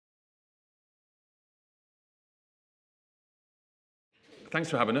Thanks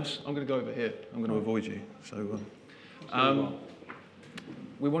for having us. I'm going to go over here. I'm going to avoid you.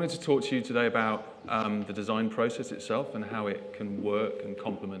 We wanted to talk to you today about the design process itself and how it can work and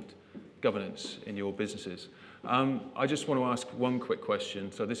complement governance in your businesses. I just want to ask one quick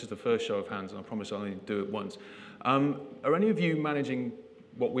question. So this is the first show of hands, and I promise I'll only do it once. Are any of you managing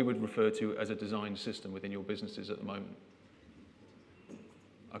what we would refer to as a design system within your businesses at the moment?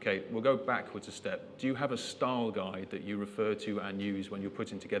 Okay, we'll go backwards a step. Do you have a style guide that you refer to and use when you're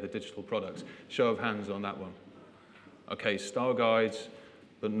putting together digital products? Show of hands on that one. Okay, style guides,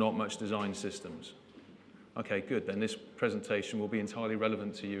 but not much design systems. Okay, good. Then this presentation will be entirely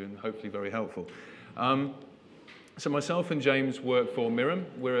relevant to you and hopefully very helpful. So myself and James work for Mirum.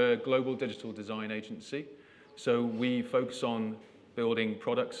 We're a global digital design agency. So we focus on building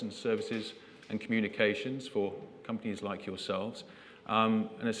products and services and communications for companies like yourselves. And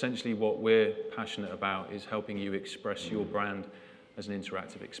essentially what we're passionate about is helping you express your brand as an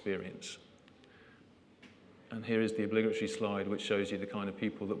interactive experience. And here is the obligatory slide which shows you the kind of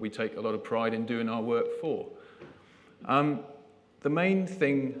people that we take a lot of pride in doing our work for. The main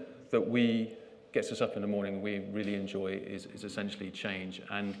thing that gets us up in the morning we really enjoy is essentially change.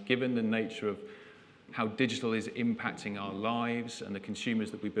 And given the nature of how digital is impacting our lives and the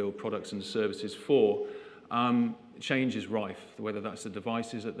consumers that we build products and services for, change is rife, whether that's the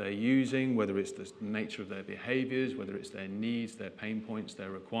devices that they're using, whether it's the nature of their behaviors, whether it's their needs, their pain points, their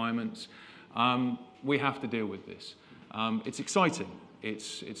requirements. We have to deal with this. It's exciting.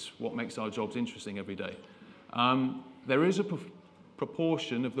 It's what makes our jobs interesting every day. There is a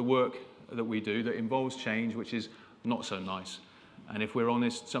proportion of the work that we do that involves change, which is not so nice. And if we're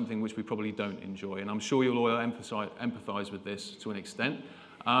honest, something which we probably don't enjoy. And I'm sure you'll all empathize with this to an extent.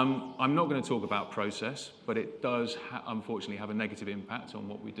 I'm not going to talk about process, but it does unfortunately have a negative impact on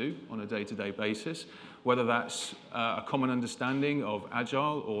what we do on a day-to-day basis, whether that's a common understanding of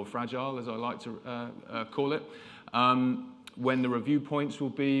agile or fragile, as I like to call it, when the review points will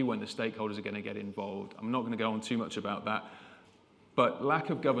be, when the stakeholders are going to get involved. I'm not going to go on too much about that, but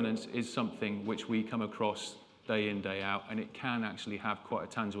lack of governance is something which we come across day in, day out, and it can actually have quite a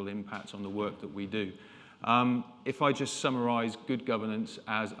tangible impact on the work that we do. If I just summarize good governance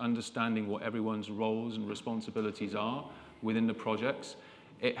as understanding what everyone's roles and responsibilities are within the projects,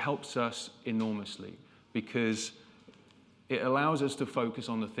 it helps us enormously because it allows us to focus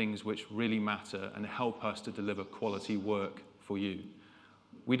on the things which really matter and help us to deliver quality work for you.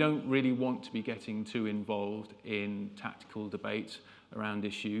 We don't really want to be getting too involved in tactical debates around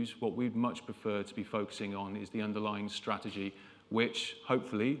issues. What we'd much prefer to be focusing on is the underlying strategy which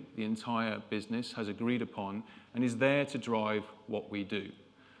hopefully the entire business has agreed upon and is there to drive what we do.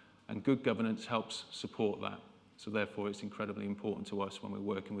 And good governance helps support that. So therefore, it's incredibly important to us when we're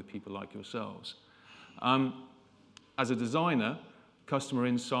working with people like yourselves. As a designer, customer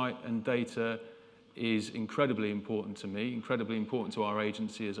insight and data is incredibly important to me, incredibly important to our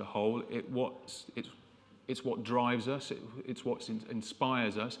agency as a whole. It's what drives us, it's what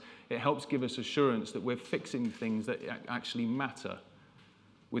inspires us. It helps give us assurance that we're fixing things that actually matter.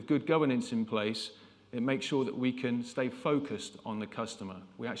 With good governance in place, it makes sure that we can stay focused on the customer.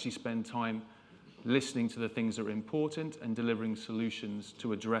 We actually spend time listening to the things that are important and delivering solutions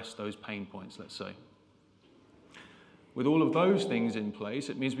to address those pain points, let's say. With all of those things in place,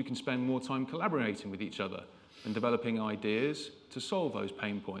 it means we can spend more time collaborating with each other and developing ideas to solve those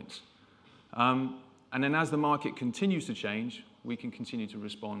pain points. And then as the market continues to change, we can continue to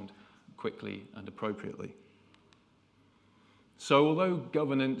respond quickly and appropriately. So although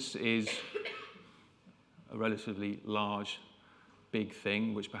governance is a relatively large, big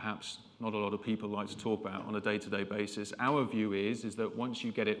thing, which perhaps not a lot of people like to talk about on a day-to-day basis, our view is that once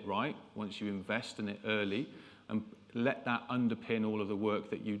you get it right, once you invest in it early and let that underpin all of the work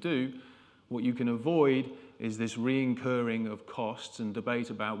that you do, what you can avoid is this re-incurring of costs and debate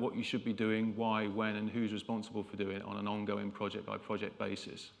about what you should be doing, why, when, and who's responsible for doing it on an ongoing project-by-project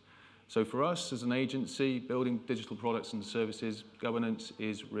basis. So for us as an agency, building digital products and services, governance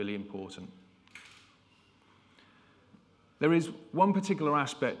is really important. There is one particular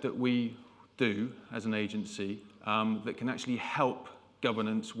aspect that we do as an agency that can actually help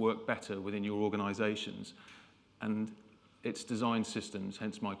governance work better within your organizations, and it's design systems,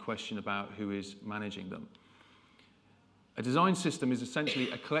 hence my question about who is managing them. A design system is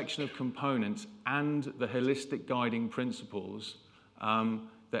essentially a collection of components and the holistic guiding principles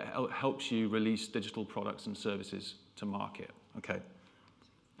that helps you release digital products and services to market. Okay.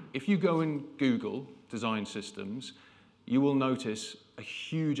 If you go and Google design systems, you will notice a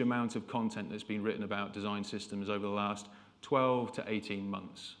huge amount of content that's been written about design systems over the last 12 to 18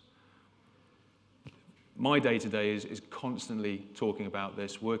 months. My day-to-day is constantly talking about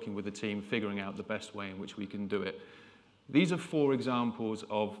this, working with the team, figuring out the best way in which we can do it. These are 4 examples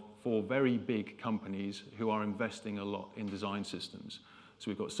of 4 very big companies who are investing a lot in design systems.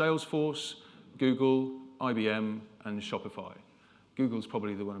 So we've got Salesforce, Google, IBM, and Shopify. Google's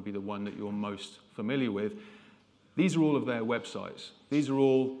probably going to be the one that you're most familiar with. These are all of their websites. These are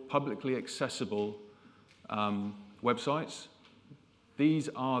all publicly accessible websites. These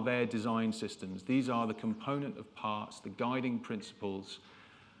are their design systems. These are the component of parts, the guiding principles,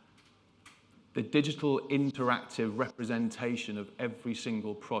 the digital interactive representation of every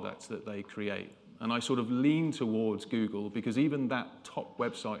single product that they create. And I sort of lean towards Google because even that top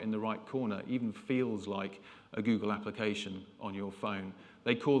website in the right corner even feels like a Google application on your phone.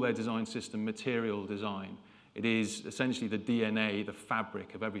 They call their design system material design. It is essentially the DNA, the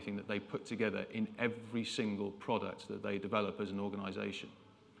fabric of everything that they put together in every single product that they develop as an organization.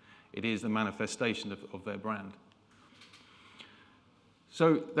 It is the manifestation of their brand.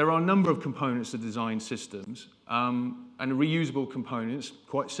 So there are a number of components to design systems, and reusable components,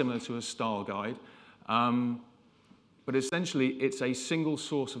 quite similar to a style guide. But essentially, it's a single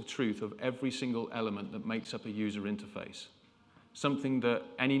source of truth of every single element that makes up a user interface. Something that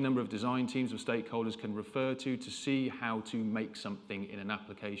any number of design teams or stakeholders can refer to see how to make something in an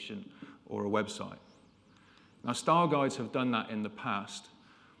application or a website. Now, style guides have done that in the past,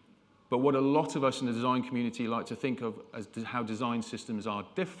 but what a lot of us in the design community like to think of as how design systems are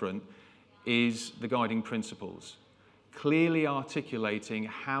different is the guiding principles. Clearly articulating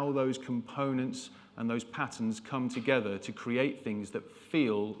how those components and those patterns come together to create things that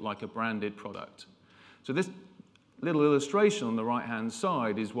feel like a branded product. So this little illustration on the right-hand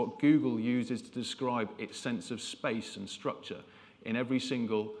side is what Google uses to describe its sense of space and structure in every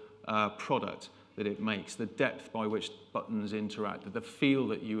single product that it makes, the depth by which buttons interact, the feel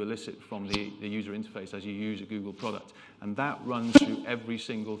that you elicit from the user interface as you use a Google product. And that runs through every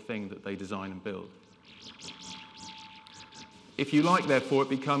single thing that they design and build. If you like, therefore, it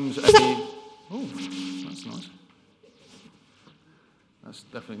becomes a... Oh, that's nice. That's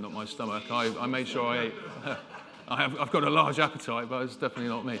definitely not my stomach. I made sure I ate... I've got a large appetite, but it's definitely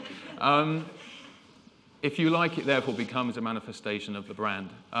not me. If you like, it therefore becomes a manifestation of the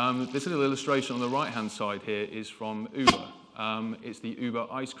brand. This little illustration on the right-hand side here is from Uber. It's the Uber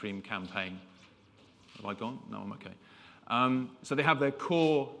ice cream campaign. Have I gone? No, I'm okay. So they have their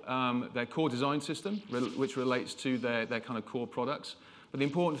core design system, which relates to their kind of core products. But the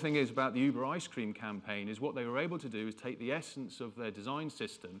important thing is about the Uber ice cream campaign is what they were able to do is take the essence of their design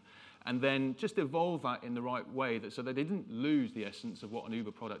system and then just evolve that in the right way so that they didn't lose the essence of what an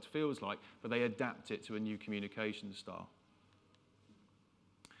Uber product feels like, but they adapt it to a new communication style.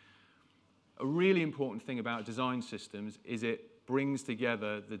 A really important thing about design systems is it brings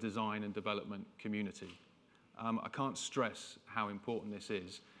together the design and development community. I can't stress how important this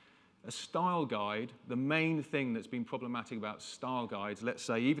is. A style guide, the main thing that's been problematic about style guides, let's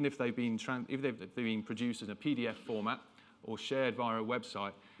say, even if they've been produced in a PDF format or shared via a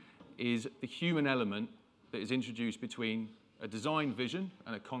website, is the human element that is introduced between a design vision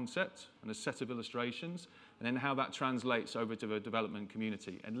and a concept and a set of illustrations, and then how that translates over to the development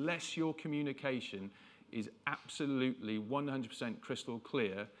community. Unless your communication is absolutely 100% crystal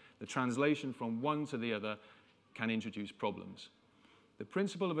clear, the translation from one to the other can introduce problems. The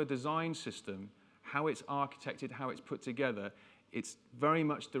principle of a design system, how it's architected, how it's put together, it's very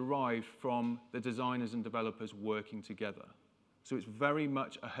much derived from the designers and developers working together. So it's very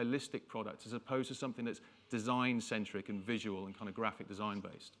much a holistic product as opposed to something that's design-centric and visual and kind of graphic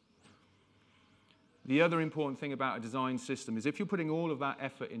design-based. The other important thing about a design system is if you're putting all of that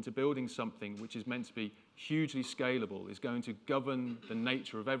effort into building something which is meant to be hugely scalable, is going to govern the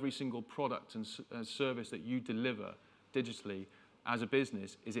nature of every single product and service that you deliver digitally as a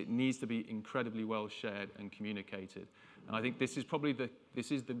business, is it needs to be incredibly well shared and communicated. And I think this is probably the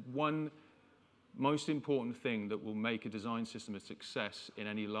one most important thing that will make a design system a success in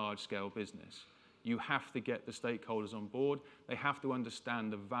any large-scale business. You have to get the stakeholders on board. They have to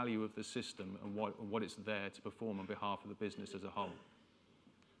understand the value of the system and what it's there to perform on behalf of the business as a whole.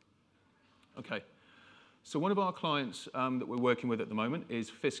 Okay, so one of our clients that we're working with at the moment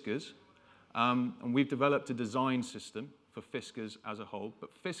is Fiskars, and we've developed a design system for Fiskars as a whole, but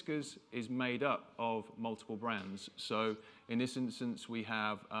Fiskars is made up of multiple brands. So in this instance, we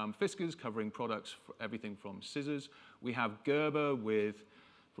have Fiskars covering products, for everything from scissors. We have Gerber with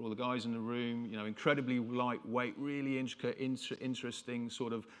for all the guys in the room, incredibly lightweight, really intricate, interesting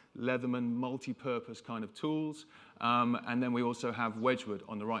sort of Leatherman multi-purpose kind of tools. And then we also have Wedgwood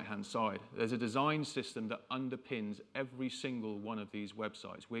on the right-hand side. There's a design system that underpins every single one of these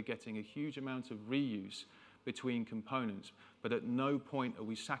websites. We're getting a huge amount of reuse between components, but at no point are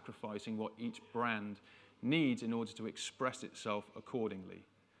we sacrificing what each brand needs in order to express itself accordingly.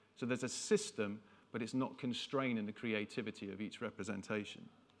 So there's a system, but it's not constraining the creativity of each representation.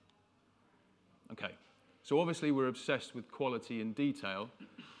 Okay, so obviously we're obsessed with quality and detail,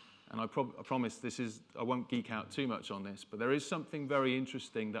 and I promise I won't geek out too much on this, but there is something very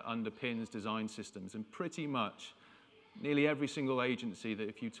interesting that underpins design systems, and pretty much nearly every single agency that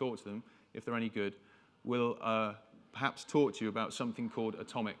if you talk to them, if they're any good, will perhaps talk to you about something called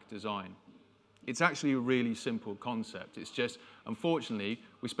atomic design. It's actually a really simple concept. It's just, unfortunately,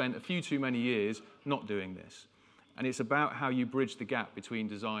 we spent a few too many years not doing this. And it's about how you bridge the gap between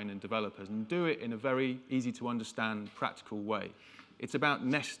design and developers and do it in a very easy to understand, practical way. It's about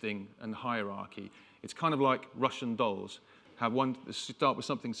nesting and hierarchy. It's kind of like Russian dolls. Start with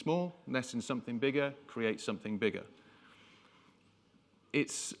something small, nest in something bigger, create something bigger.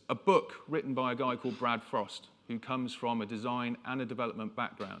 It's a book written by a guy called Brad Frost, who comes from a design and a development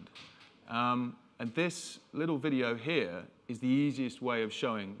background. And this little video here is the easiest way of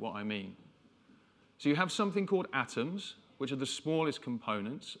showing what I mean. So you have something called atoms, which are the smallest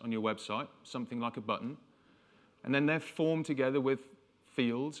components on your website, something like a button. And then they're formed together with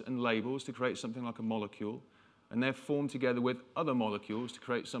fields and labels to create something like a molecule. And they're formed together with other molecules to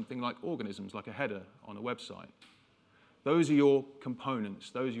create something like organisms, like a header on a website. Those are your components.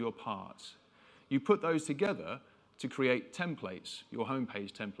 Those are your parts. You put those together to create templates, your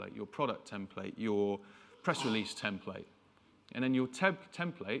homepage template, your product template, your press release template. And then your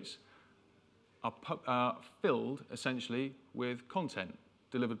templates are filled, essentially, with content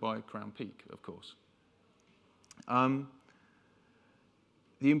delivered by Crownpeak, of course. The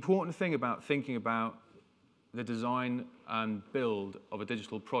important thing about thinking about the design and build of a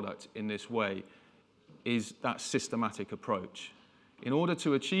digital product in this way is that systematic approach. In order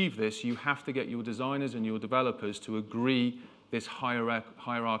to achieve this, you have to get your designers and your developers to agree this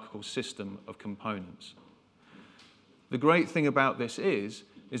hierarchical system of components. The great thing about this is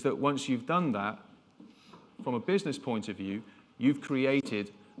that once you've done that, from a business point of view, you've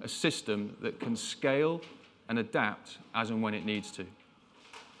created a system that can scale and adapt as and when it needs to.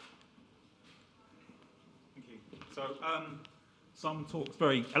 Thank you. So, Sam talks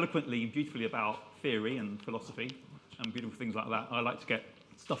very eloquently and beautifully about theory and philosophy and beautiful things like that. I like to get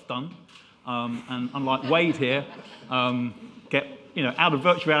stuff done, and unlike Wade here, get out of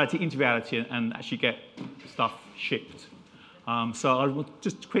virtual reality into reality and actually get stuff shipped. So I will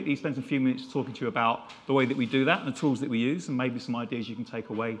just quickly spend a few minutes talking to you about the way that we do that and the tools that we use, and maybe some ideas you can take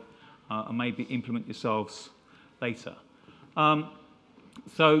away and maybe implement yourselves later.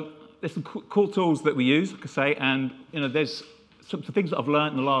 So there's some cool tools that we use, like I say, and there's some things that I've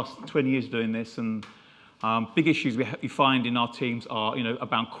learned in the last 20 years doing this, and big issues we find in our teams are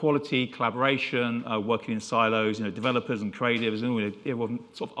about quality, collaboration, working in silos, developers and creatives, and everyone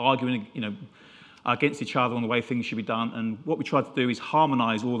sort of arguing against each other on the way things should be done. And what we try to do is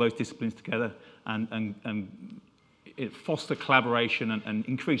harmonize all those disciplines together and foster collaboration and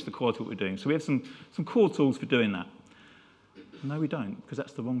increase the quality of what we're doing. So we have some core tools for doing that. No, we don't, because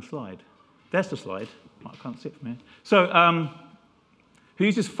that's the wrong slide. There's the slide. I can't see it from here. So who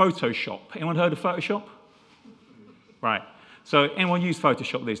uses Photoshop? Anyone heard of Photoshop? Right. So anyone use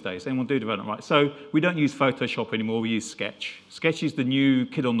Photoshop these days? Anyone do development? Right. So we don't use Photoshop anymore. We use Sketch. Sketch is the new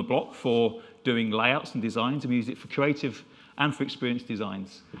kid on the block for doing layouts and designs, and we use it for creative and for experience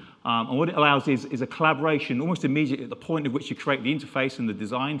designs. And what it allows is a collaboration almost immediately at the point at which you create the interface and the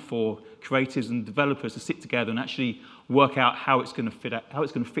design for creatives and developers to sit together and actually work out how it's going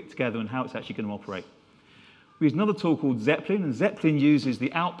to fit together and how it's actually going to operate. We use another tool called Zeppelin, and Zeppelin uses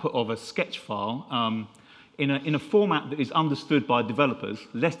the output of a sketch file in a format that is understood by developers,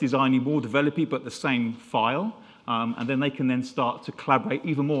 less designy, more developy, but the same file, and then they can then start to collaborate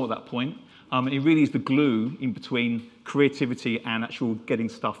even more at that point. And it really is the glue in between creativity and actual getting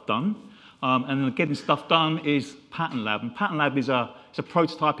stuff done. And then getting stuff done is Pattern Lab. And Pattern Lab is a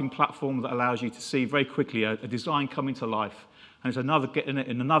prototyping platform that allows you to see very quickly a design coming to life. And it's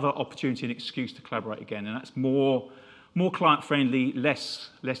another opportunity and excuse to collaborate again. And that's more client-friendly, less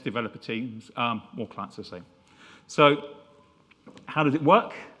developer teams, more clients the same. So how does it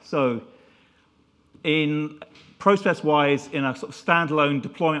work? So process-wise, in a sort of standalone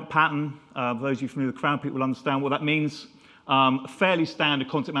deployment pattern, those of you familiar with Crownpeak will understand what that means. A fairly standard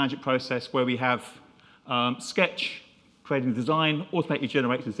content management process where we have Sketch, creating the design, automatically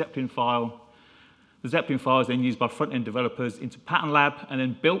generates a Zeppelin file. The Zeppelin file is then used by front-end developers into Pattern Lab and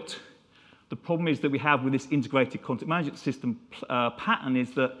then built. The problem is that we have with this integrated content management system pattern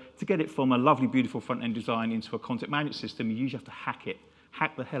is that to get it from a lovely, beautiful front-end design into a content management system, you usually have to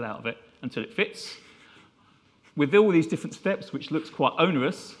hack the hell out of it until it fits. With all these different steps, which looks quite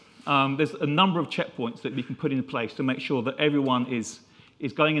onerous, there's a number of checkpoints that we can put in place to make sure that everyone is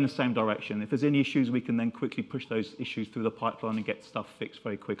going in the same direction. If there's any issues, we can then quickly push those issues through the pipeline and get stuff fixed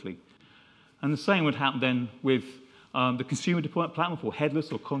very quickly. And the same would happen then with the consumer deployment platform for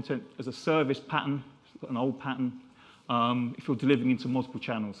headless or content as a service pattern, an old pattern, if you're delivering into multiple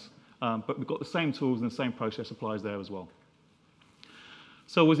channels. But we've got the same tools and the same process applies there as well.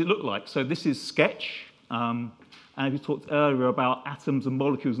 So what does it look like? So this is Sketch. And we talked earlier about atoms and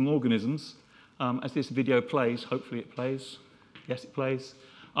molecules and organisms. As this video plays, hopefully it plays. Yes, it plays.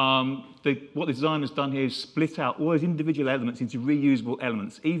 What the designer's done here is split out all those individual elements into reusable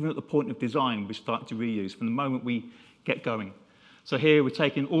elements. Even at the point of design, we're starting to reuse from the moment we get going. So here we're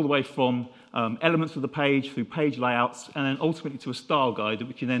taking all the way from elements of the page through page layouts and then ultimately to a style guide that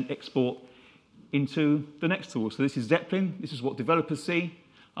we can then export into the next tool. So this is Zeppelin. This is what developers see.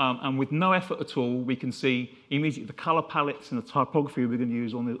 And with no effort at all, we can see immediately the color palettes and the typography we're going to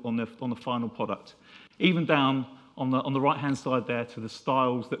use on the final product. Even down on the right-hand side there to the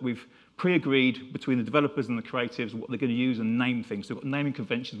styles that we've pre-agreed between the developers and the creatives, what they're going to use and name things. So we've got naming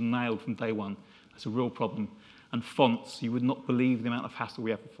conventions nailed from day one. That's a real problem. And fonts, you would not believe the amount of hassle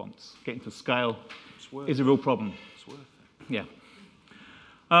we have with fonts. Getting to scale is a real problem. It's worth it. Yeah.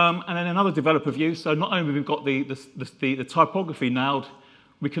 And then another developer view. So not only have we got the typography nailed,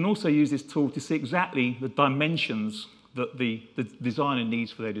 we can also use this tool to see exactly the dimensions that the designer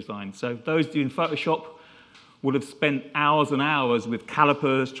needs for their design. So those doing Photoshop would have spent hours and hours with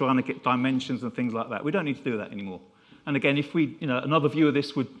calipers trying to get dimensions and things like that. We don't need to do that anymore. And again, if we, another view of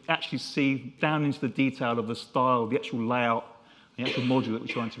this would actually see down into the detail of the style, the actual layout, the actual module that we're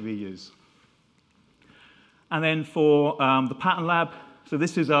trying to reuse. And then for the Pattern Lab, so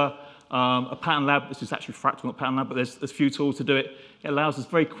this is a Pattern Lab. This is actually Fractal, not Pattern Lab, but there's a few tools to do it. It allows us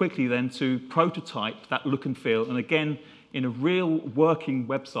very quickly then to prototype that look and feel. And again, in a real working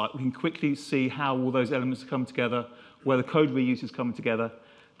website, we can quickly see how all those elements come together, where the code reuse is coming together.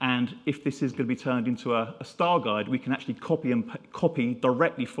 And if this is going to be turned into a style guide, we can actually copy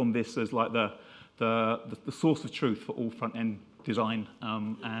directly from this as like the source of truth for all front-end design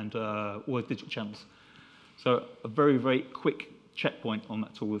and all digital channels. So a very, very quick checkpoint on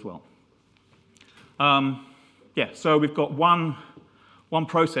that tool as well. Yeah, so we've got one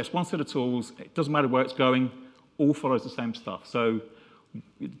process, one set of tools. It doesn't matter where it's going. All follows the same stuff. So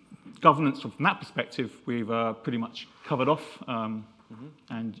governance from that perspective, we've pretty much covered off.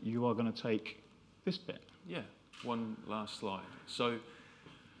 And you are going to take this bit. Yeah, one last slide. So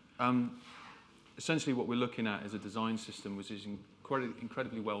essentially what we're looking at is a design system which is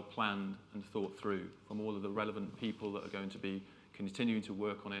incredibly well planned and thought through from all of the relevant people that are going to be continuing to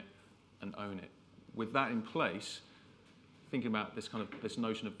work on it and own it. With that in place, thinking about this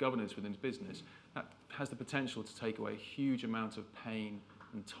notion of governance within business, that has the potential to take away a huge amount of pain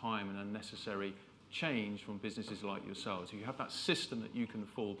and time and unnecessary change from businesses like yourselves. If you have that system that you can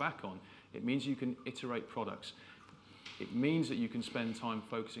fall back on, it means you can iterate products. It means that you can spend time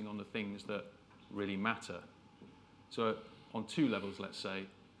focusing on the things that really matter. So on two levels, let's say,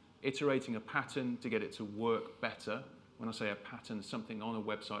 iterating a pattern to get it to work better. When I say a pattern, something on a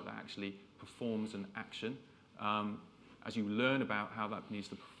website that actually performs an action. As you learn about how that needs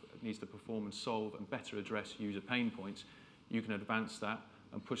to perform and solve and better address user pain points, you can advance that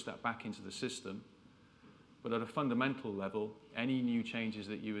and push that back into the system. But at a fundamental level, any new changes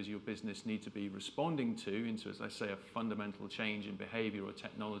that you as your business need to be responding to into, as I say, a fundamental change in behavior or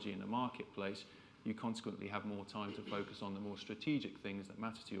technology in the marketplace, you consequently have more time to focus on the more strategic things that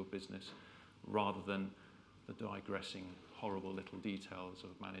matter to your business rather than the digressing, horrible little details of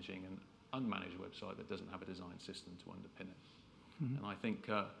managing an unmanaged website that doesn't have a design system to underpin it. Mm-hmm. And I think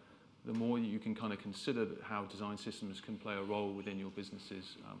the more you can kind of consider how design systems can play a role within your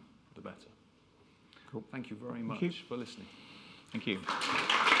businesses, the better. Cool. Thank you very much for listening. Thank you.